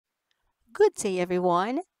Good day,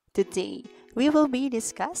 everyone. Today, we will be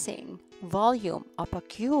discussing volume of a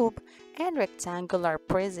cube and rectangular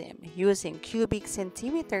prism using cubic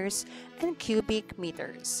centimeters and cubic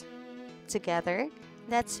meters. Together,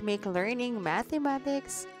 let's make learning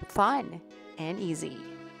mathematics fun and easy.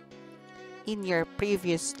 In your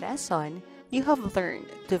previous lesson, you have learned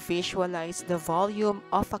to visualize the volume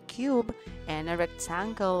of a cube and a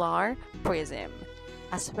rectangular prism,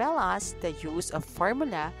 as well as the use of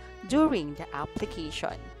formula during the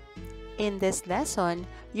application. In this lesson,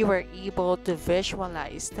 you were able to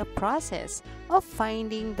visualize the process of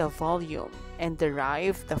finding the volume and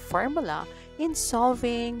derive the formula in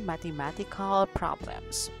solving mathematical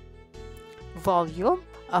problems. Volume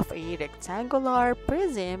of a rectangular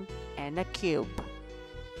prism and a cube.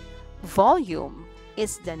 Volume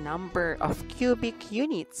is the number of cubic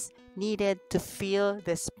units needed to fill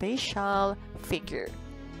the spatial figure.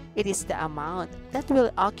 It is the amount that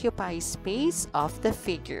will occupy space of the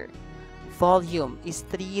figure. Volume is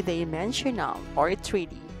three-dimensional or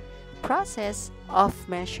 3D process of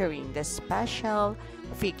measuring the spatial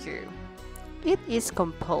figure. It is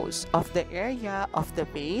composed of the area of the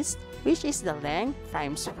base, which is the length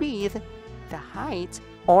times width, the height,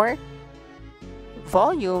 or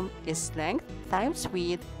volume is length times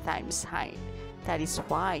width times height. That is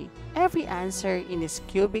why every answer in is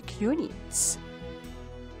cubic units.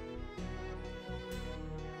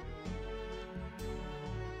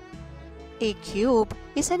 A cube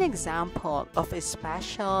is an example of a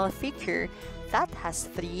spatial figure that has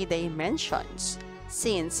three dimensions.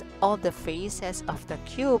 Since all the faces of the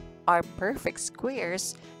cube are perfect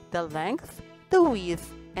squares, the length, the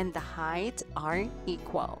width, and the height are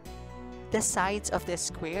equal. The sides of the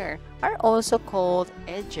square are also called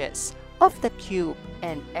edges of the cube,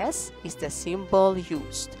 and S is the symbol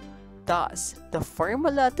used. Thus, the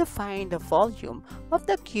formula to find the volume of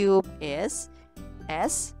the cube is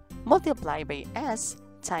S multiplied by S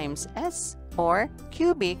times S, or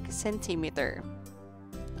cubic centimeter.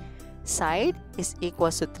 Side is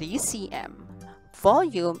equal to 3 cm.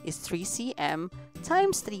 Volume is 3 cm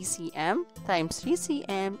times 3 cm times 3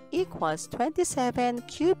 cm equals 27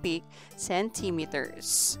 cubic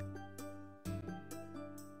centimeters.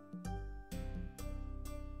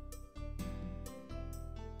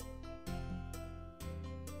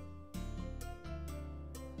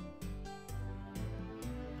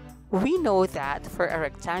 We know that for a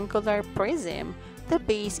rectangular prism, the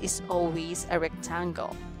base is always a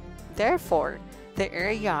rectangle. Therefore, the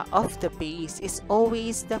area of the base is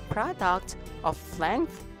always the product of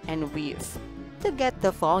length and width. To get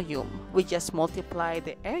the volume, we just multiply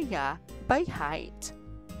the area by height.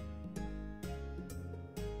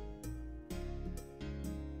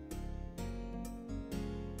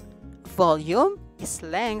 Volume is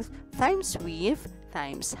length times width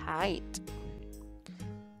times height.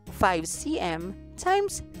 5 cm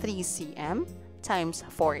times 3 cm times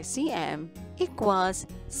 4 cm equals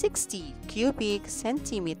 60 cubic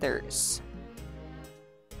centimeters.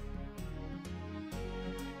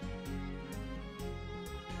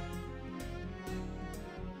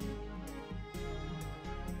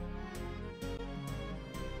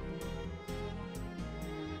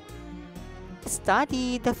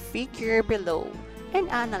 Study the figure below and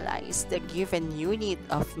analyze the given unit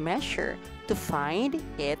of measure to find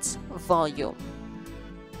its volume.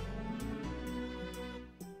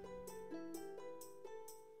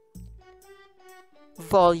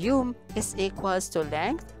 Volume is equals to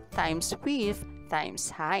length times width times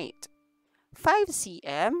height. 5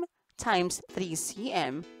 cm times 3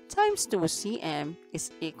 cm times 2 cm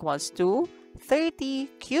is equals to 30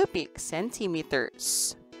 cubic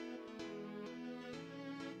centimeters.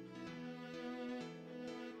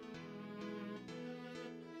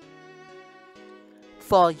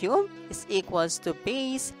 Volume is equals to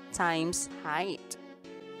base times height.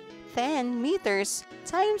 10 meters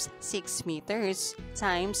times 6 meters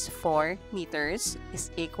times 4 meters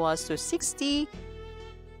is equals to 60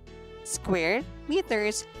 square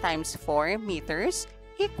meters times 4 meters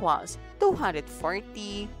equals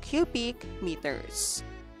 240 cubic meters.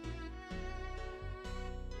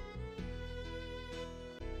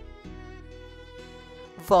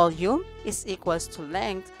 Volume is equals to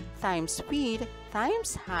length times width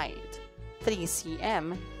times height. 3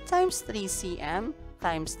 cm times 3 cm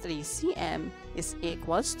times 3 cm is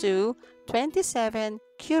equals to 27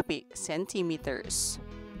 cubic centimeters.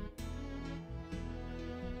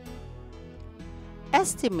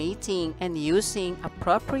 Estimating and using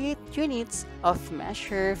appropriate units of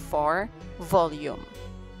measure for volume.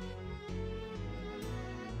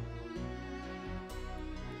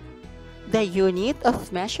 The unit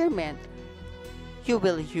of measurement you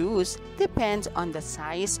will use depends on the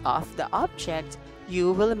size of the object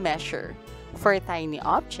you will measure. For tiny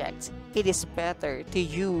objects, it is better to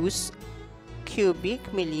use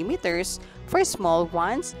cubic millimeters. For small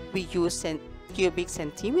ones, we use cubic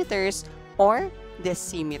centimeters or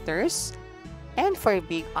decimeters. And for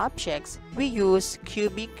big objects, we use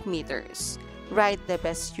cubic meters. Write the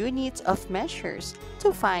best units of measures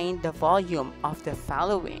to find the volume of the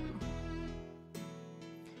following.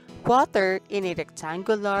 Water in a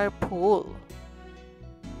rectangular pool.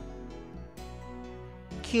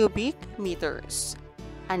 Cubic meters.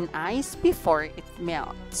 An ice before it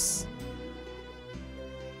melts.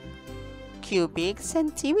 Cubic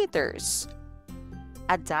centimeters.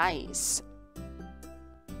 A dice.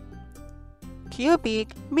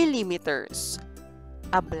 Cubic millimeters.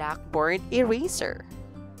 A blackboard eraser.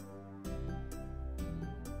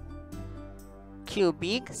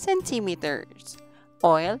 Cubic centimeters.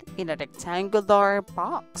 Oil in a rectangular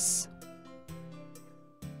box.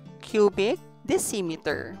 Cubic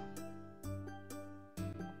decimeter.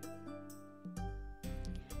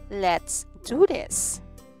 Let's do this.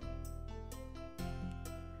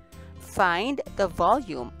 Find the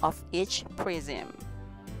volume of each prism.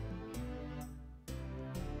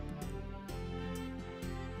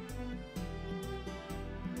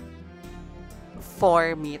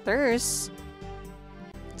 Four meters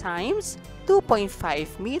times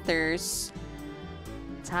 2.5 meters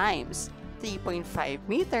times 3.5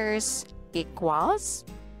 meters equals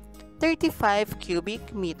 35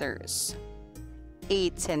 cubic meters.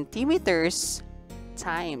 8 centimeters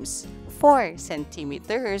times 4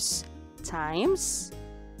 centimeters times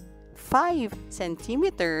 5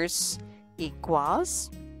 centimeters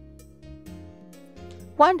equals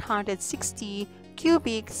 160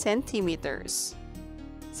 cubic centimeters.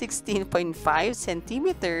 16.5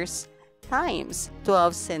 centimeters times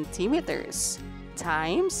 12 centimeters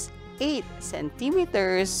times 8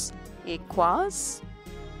 centimeters equals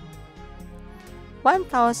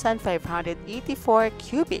 1,584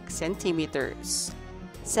 cubic centimeters.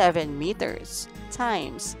 7 meters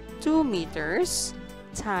times 2 meters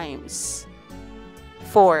times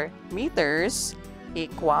 4 meters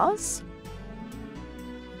equals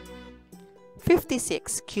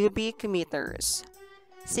 56 cubic meters.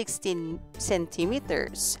 16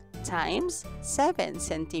 centimeters times 7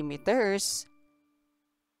 centimeters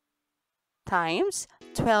times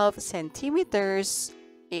 12 centimeters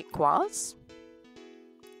equals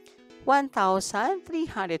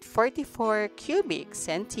 1,344 cubic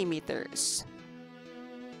centimeters.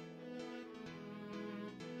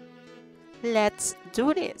 Let's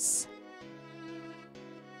do this.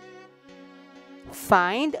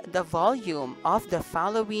 Find the volume of the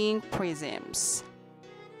following prisms.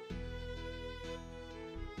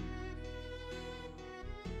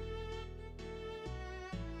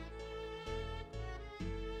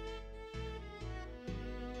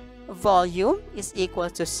 Volume is equal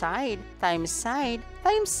to side times side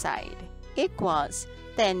times side equals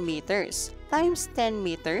 10 meters times 10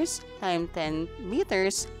 meters times 10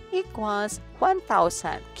 meters equals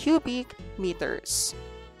 1,000 cubic meters.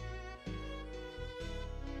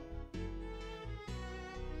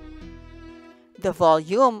 The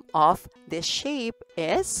volume of this shape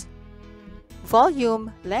is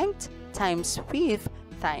volume length times width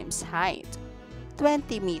times height.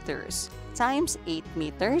 20 meters times 8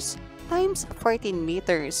 meters times 14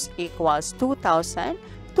 meters equals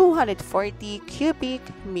 2,240 cubic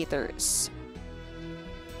meters.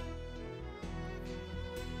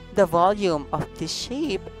 The volume of this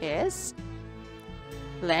shape is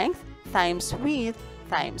length times width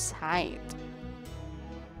times height.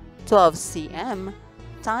 12 cm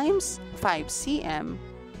times 5 cm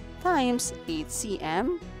times 8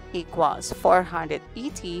 cm equals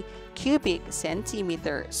 480 cubic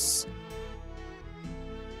centimeters.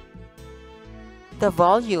 The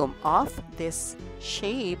volume of this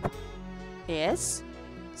shape is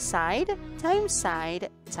side times side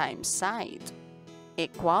times side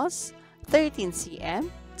equals 13 cm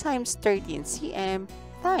times 13 cm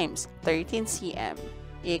times 13 cm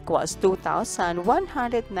equals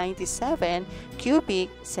 2,197 cubic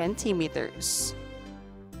centimeters.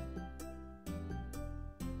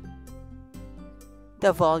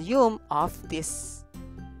 The volume of this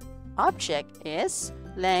object is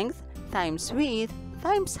length times width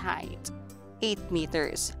times height. 8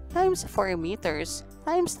 meters times 4 meters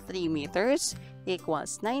times 3 meters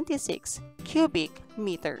equals 96 cubic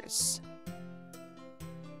meters.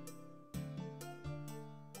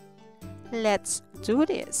 Let's do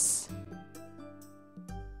this.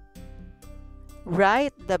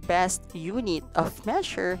 Write the best unit of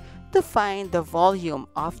measure to find the volume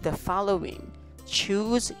of the following.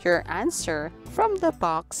 Choose your answer from the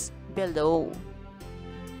box below.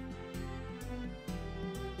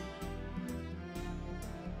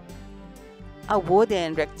 A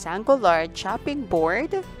wooden rectangular chopping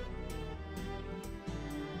board,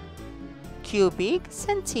 cubic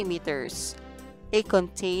centimeters. A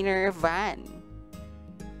container van,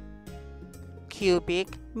 cubic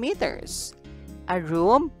meters. A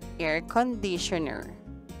room air conditioner,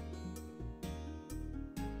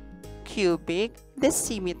 cubic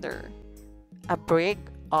decimeter. A brick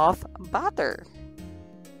of butter,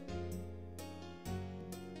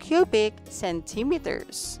 cubic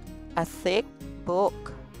centimeters. A thick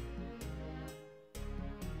book,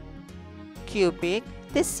 cubic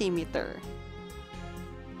decimeter.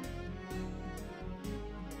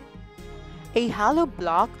 A hollow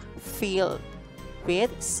block filled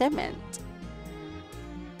with cement,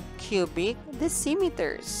 cubic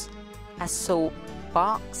decimeters. A soap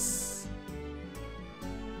box,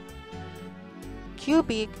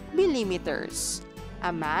 cubic millimeters.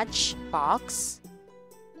 A matchbox,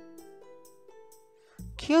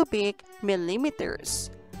 cubic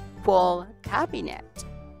millimeters. Wall cabinet,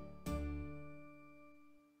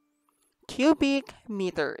 cubic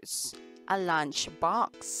meters. A lunch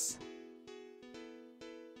box,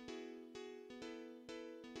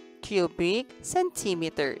 cubic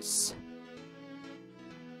centimeters.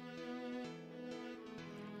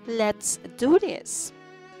 Let's do this.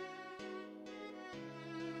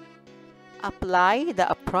 Apply the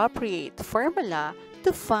appropriate formula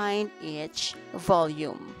to find each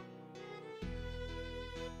volume.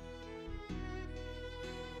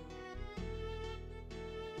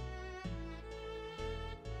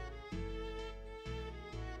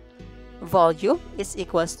 Volume is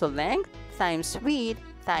equals to length times width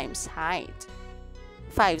times height.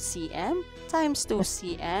 5 cm times 2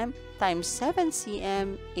 cm times 7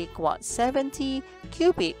 cm equals 70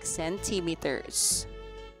 cubic centimeters.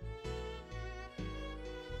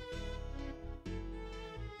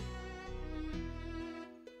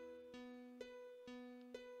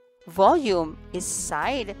 Volume is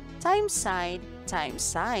side times side times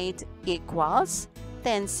side equals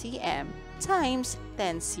 10 cm times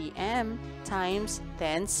 10 cm times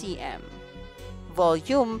 10 cm.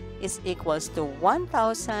 Volume is equals to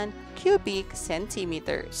 1000 cubic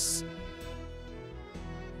centimeters.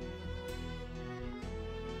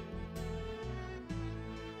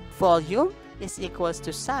 Volume is equals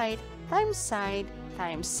to side times side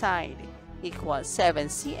times side equals 7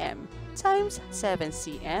 cm times 7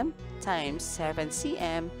 cm times 7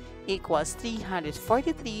 cm equals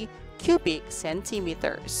 343 cubic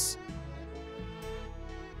centimeters.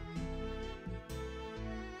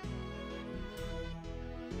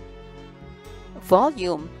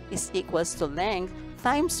 Volume is equals to length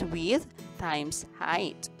times width times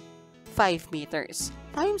height. 5 meters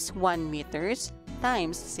times 1 meters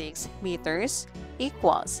times 6 meters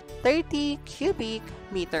equals 30 cubic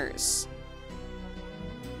meters.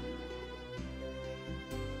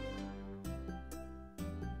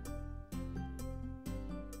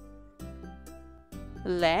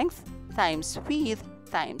 Length times width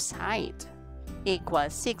times height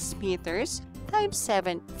equals 6 meters times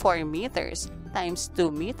 4 meters times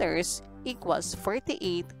 2 meters equals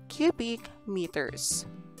 48 cubic meters.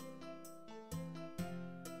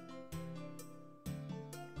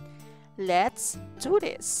 Let's do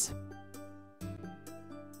this.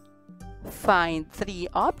 Find 3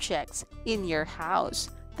 objects in your house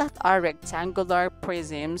that are rectangular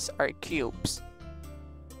prisms or cubes.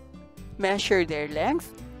 Measure their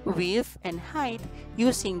length, width, and height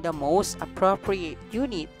using the most appropriate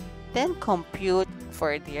unit, then compute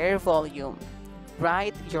for their volume.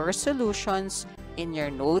 Write your solutions in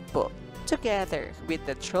your notebook together with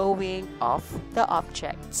the drawing of the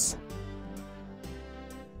objects.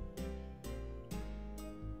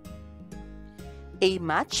 A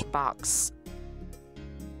matchbox.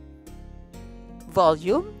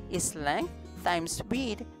 Volume is length times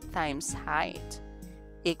width times height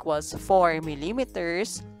equals 4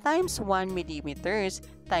 millimeters times 1 millimeters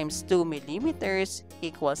times 2 millimeters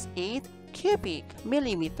equals 8 cubic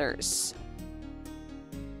millimeters.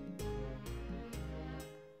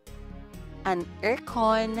 An air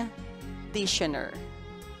conditioner.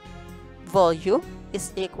 Volume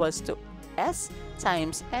is equals to S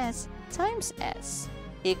times S times S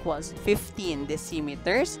equals 15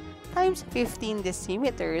 decimeters times 15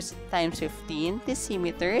 decimeters times 15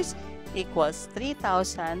 decimeters equals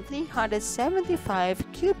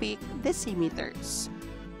 3,375 cubic decimeters.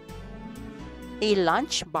 A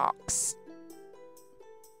lunchbox.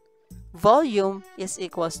 Volume is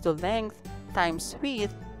equals to length times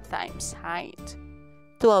width times height.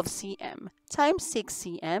 12 cm times 6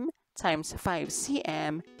 cm times 5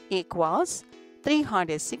 cm equals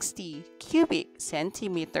 360 cubic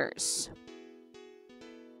centimeters.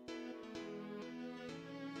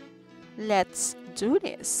 Let's do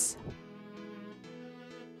this.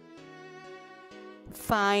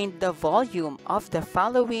 Find the volume of the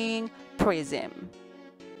following prism.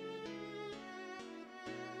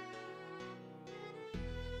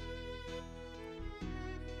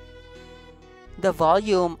 The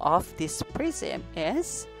volume of this prism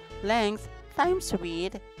is length times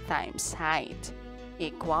width times height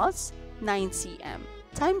equals 9 cm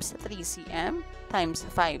times 3 cm times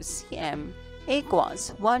 5 cm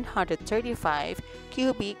equals 135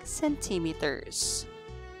 cubic centimeters.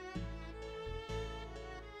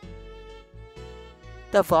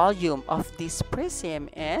 The volume of this prism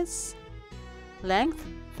is length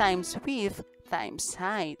times width times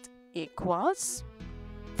height equals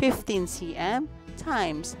 15 cm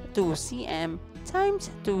times 2 cm times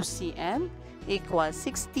 2 cm equals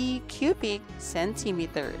 60 cubic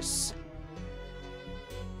centimeters.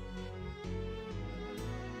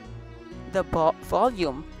 The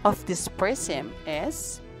volume of this prism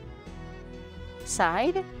is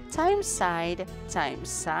side times side times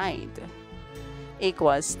side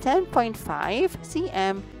equals 10.5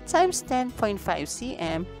 cm times 10.5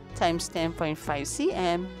 cm times 10.5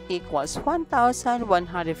 cm equals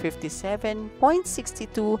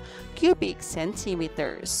 1157.62 cubic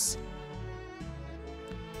centimeters.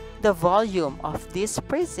 The volume of this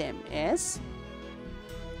prism is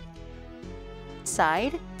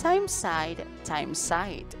side times side times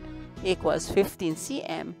side equals 15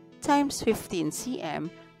 cm times 15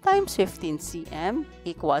 cm times 15 cm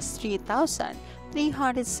equals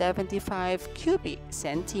 3,375 cubic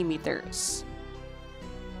centimeters.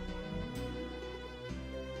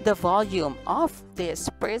 The volume of this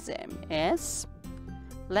prism is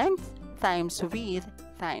length times width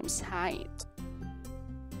times height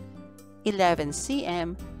 11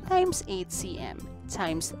 cm times 8 cm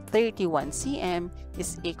times 31 cm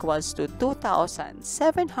is equals to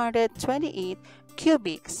 2,728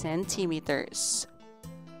 cubic centimeters.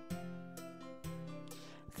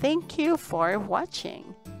 Thank you for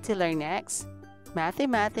watching. Till our next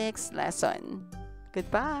mathematics lesson.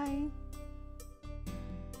 Goodbye.